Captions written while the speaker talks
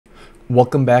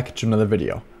Welcome back to another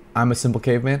video. I'm a simple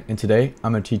caveman, and today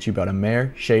I'm going to teach you about a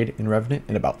Mare, Shade, and Revenant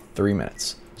in about 3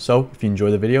 minutes. So if you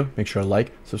enjoy the video, make sure to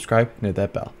like, subscribe, and hit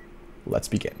that bell. Let's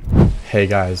begin. Hey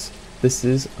guys, this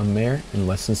is a Mare in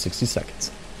less than 60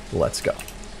 seconds. Let's go.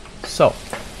 So,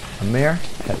 a Mare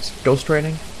has Ghost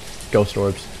Writing, Ghost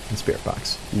Orbs, and Spirit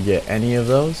Box. You get any of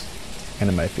those, and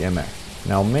it might be a Mare.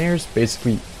 Now Mares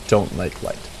basically don't like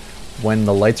light. When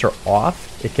the lights are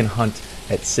off, it can hunt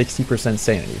at 60%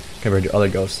 sanity compared to other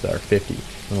ghosts that are 50.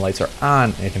 When the lights are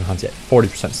on, it can hunt at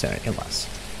 40% sanity and less.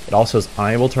 It also is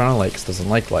unable to turn on light because it doesn't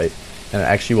like light, and it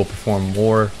actually will perform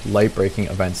more light-breaking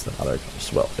events than other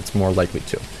ghosts will. It's more likely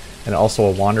to. And it also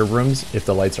will wander rooms if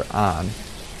the lights are on.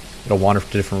 It'll wander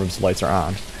to different rooms if the lights are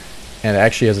on. And it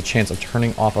actually has a chance of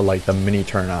turning off a light the minute you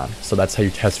turn it on. So that's how you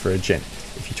test for a Jinn.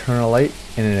 If you turn on a light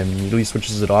and it immediately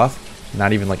switches it off,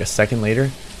 not even like a second later,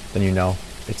 then you know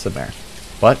it's a Mare.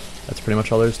 But that's pretty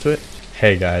much all there is to it.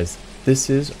 Hey guys, this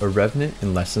is a Revenant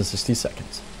in less than 60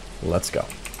 seconds. Let's go.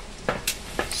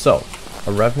 So,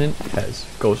 a Revenant has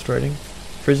Ghost Writing,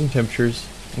 Freezing Temperatures,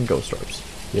 and Ghost Orbs.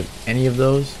 If you have any of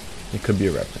those, it could be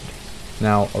a Revenant.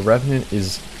 Now, a Revenant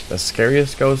is the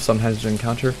scariest ghost sometimes to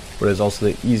encounter, but it is also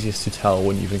the easiest to tell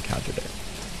when you've encountered it.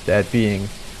 That being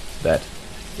that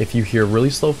if you hear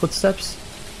really slow footsteps,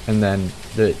 and then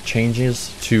it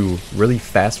changes to really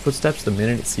fast footsteps the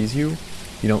minute it sees you,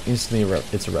 you know instantly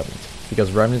it's a Revenant.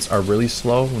 Because Revenants are really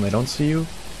slow when they don't see you,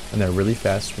 and they're really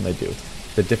fast when they do.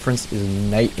 The difference is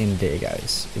night and day,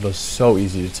 guys. It was so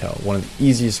easy to tell. One of the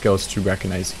easiest ghosts to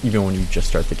recognize even when you just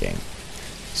start the game.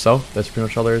 So, that's pretty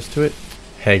much all there is to it.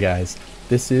 Hey guys,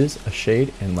 this is a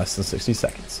Shade in less than 60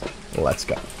 seconds. Let's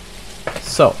go.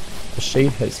 So, a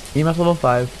Shade has EMF level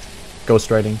 5, Ghost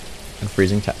Writing, and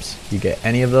Freezing Temps. You get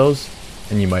any of those,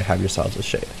 and you might have yourselves a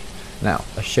Shade. Now,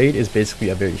 a Shade is basically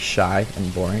a very shy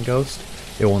and boring ghost.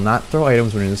 It will not throw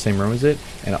items when you're in the same room as it,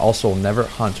 and it also will never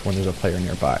hunt when there's a player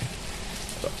nearby.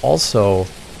 It also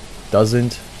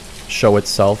doesn't show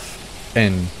itself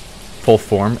in full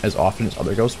form as often as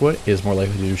other ghosts would. It is more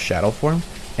likely to do shadow form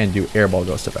and do airball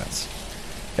ghost events.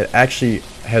 It actually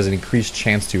has an increased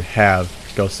chance to have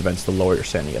ghost events the lower your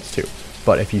sanity gets too.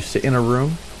 But if you sit in a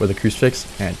room with a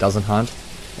crucifix and it doesn't hunt,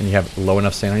 and you have low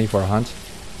enough sanity for a hunt,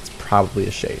 it's probably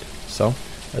a Shade. So,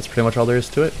 that's pretty much all there is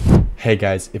to it. Hey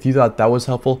guys, if you thought that was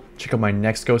helpful, check out my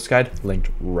next ghost guide linked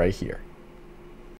right here.